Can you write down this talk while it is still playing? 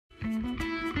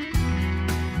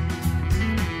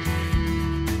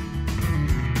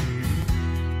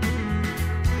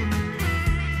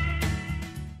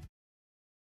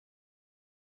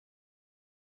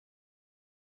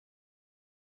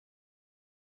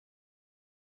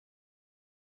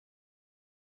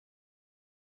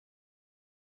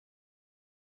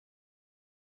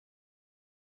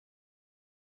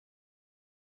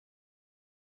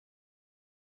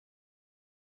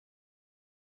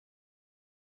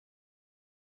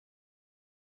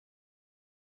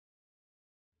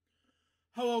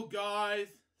Hello guys,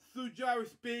 Sujara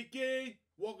speaking.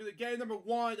 Welcome to game number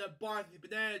 1 of Bonzi's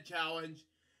Banana Challenge.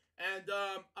 And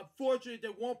unfortunately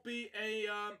there won't be any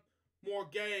more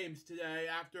games today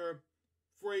after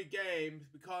 3 games,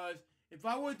 because if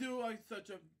I would do like such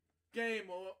a game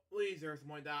or laser or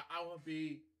something like that, I would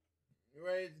be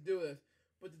ready to do this.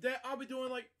 But today I'll be doing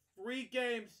like 3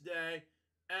 games today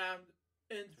and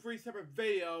in 3 separate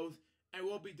videos, and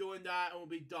we'll be doing that and we'll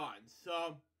be done.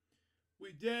 So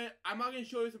I'm not going to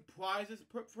show you some prizes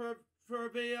for a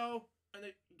video and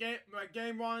my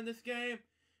game run in this game,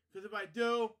 because if I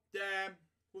do, then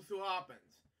we'll see what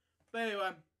happens. But anyway,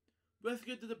 let's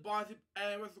get to the Bonzi,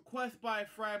 and it was requested by a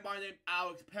friend of mine named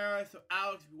Alex Paris. So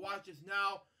Alex, if you watch this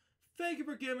now, thank you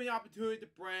for giving me the opportunity to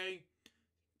bring,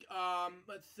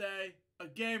 let's say, a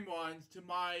game runs to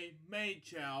my main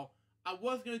channel. I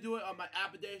was going to do it on my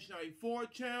Appalachian 94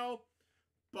 channel,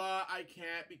 but I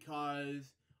can't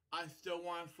because I still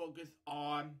want to focus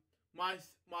on my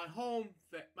home,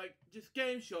 like just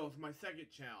game shows, my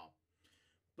second channel.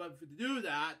 But to do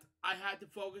that, I had to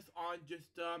focus on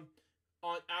just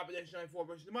on Appalachian 94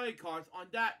 versus the money cards on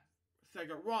that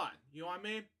second run. You know what I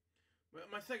mean?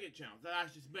 My second channel.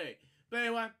 That's just me. But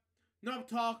anyway, enough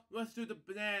talk. Let's do the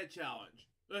banana challenge.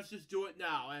 Let's just do it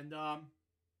now. And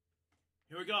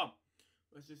here we go.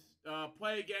 Let's just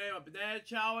play a game of banana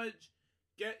challenge.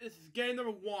 This is game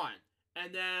number 1.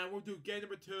 And then we'll do game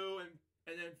number 2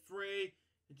 and then 3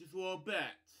 in just a little bit.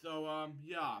 So,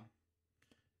 yeah.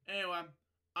 Anyway,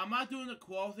 I'm not doing the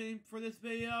closing for this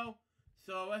video.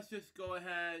 So, let's just go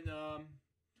ahead and,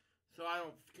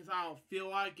 because I don't feel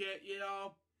like it, you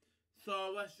know.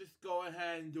 So, let's just go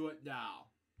ahead and do it now.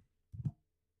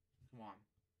 Come on.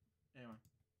 Anyway.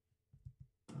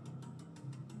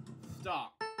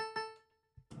 Stop.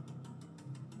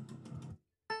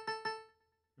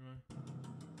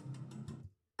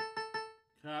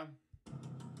 Okay.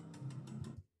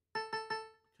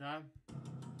 Okay.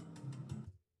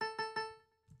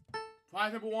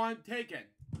 Prize number 1 taken.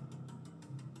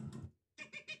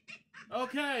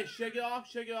 Okay, shake it off,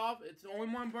 shake it off. It's only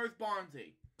one versus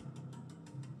Bonzi.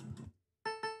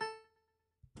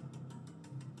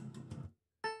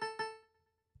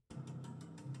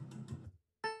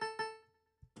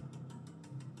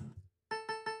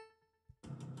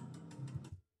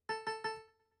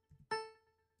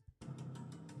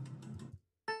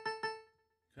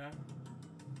 Okay.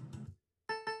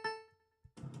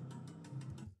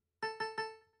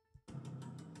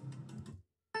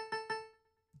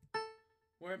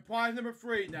 We're in prize number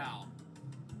 3 now.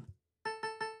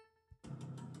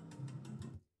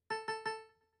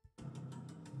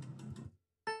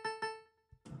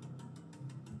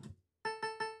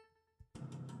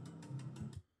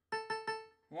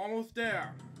 We're almost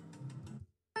there.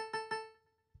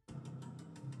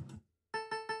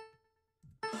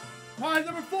 Prize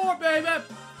number 4, baby!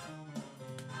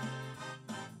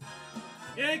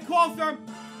 Getting closer.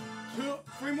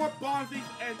 3 more Bonzis,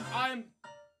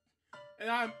 and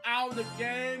I'm out of the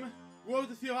game. We'll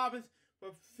just see what happens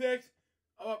for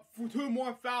 2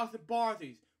 more 1,000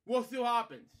 Bonzis. We'll see what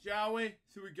happens, shall we?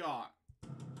 See what we got.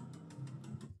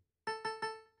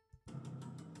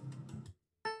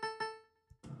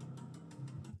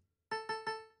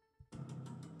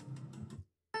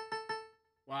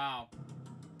 Wow.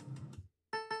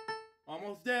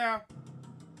 Almost there.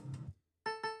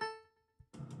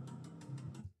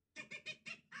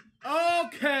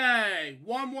 Okay,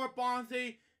 1 more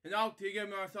Bonzi, and I'll give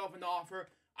myself an offer.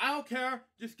 I don't care.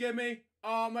 Just give me,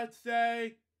 let's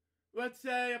say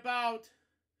about,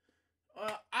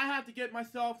 I have to get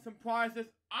myself some prizes.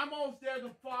 I'm almost there to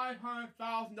the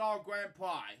 $500,000 grand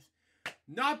prize.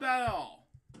 Not bad at all.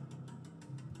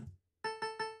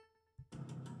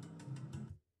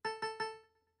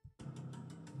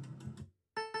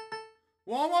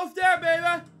 We're almost there,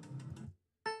 baby.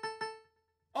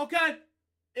 Okay.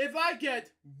 If I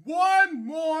get 1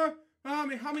 more, how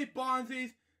many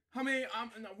Bonzis?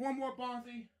 One more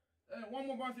Bonzi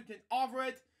can offer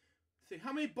it. Let's see,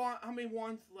 how many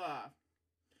ones left?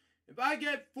 If I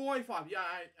get 45, yeah,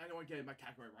 I don't want to get in my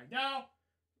calculator right now.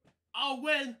 I'll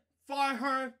win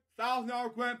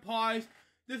 $500,000 grand prize.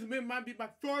 This might be my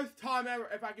first time ever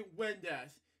if I can win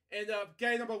this in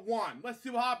game number 1. Let's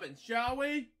see what happens, shall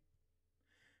we?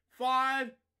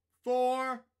 5,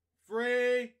 4,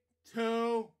 3,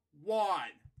 2, 1.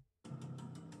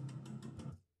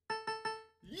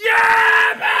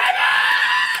 Yeah, baby!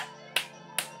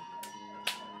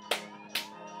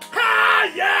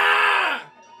 Ha, yeah!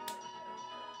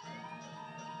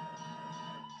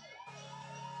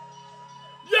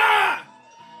 Yeah!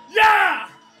 Yeah!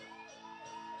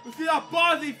 Let's see how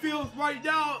Bonzi feels right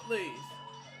now, at least.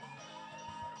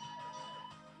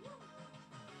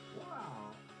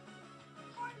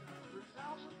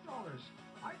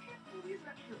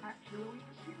 particularly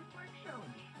conceited my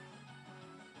challenge.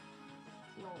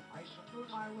 Well, I suppose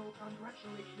I will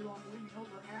congratulate you on winning over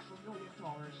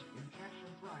 $500,000 in cash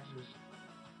and prizes.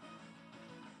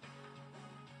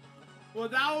 Well,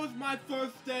 that was my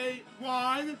first day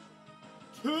run.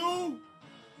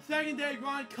 Second day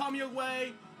run coming your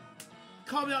way,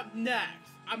 coming up next.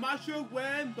 I'm not sure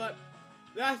when, but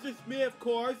that's just me, of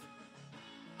course.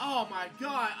 Oh my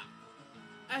god.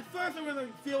 At first I really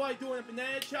feel like doing a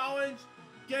banana challenge,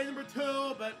 game number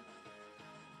 2, but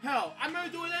hell, I'm gonna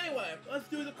do it anyway. Let's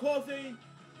do the closing.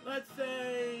 Let's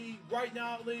say right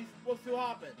now at least. We'll see what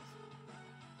happens.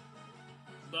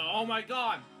 But oh my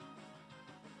god.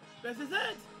 This is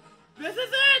it! This is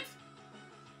it!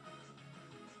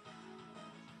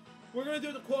 We're gonna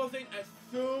do the closing as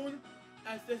soon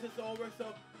as this is over,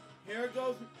 so here it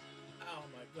goes. Oh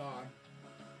my god.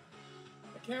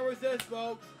 I can't resist,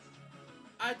 folks.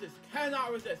 I just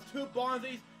cannot resist. 2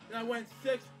 Bonzis, and I win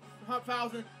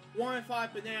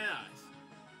 6,105 bananas.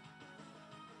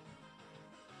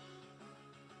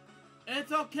 And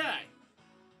it's okay.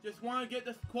 Just want to get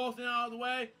this closing out of the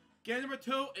way. Game number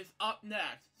 2 is up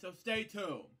next, so stay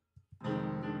tuned.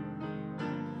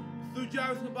 Sue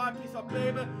Jarvis, goodbye, peace out,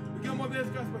 baby. We got more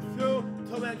videos, guys, for Sue.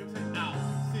 Till then, just out.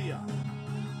 See ya.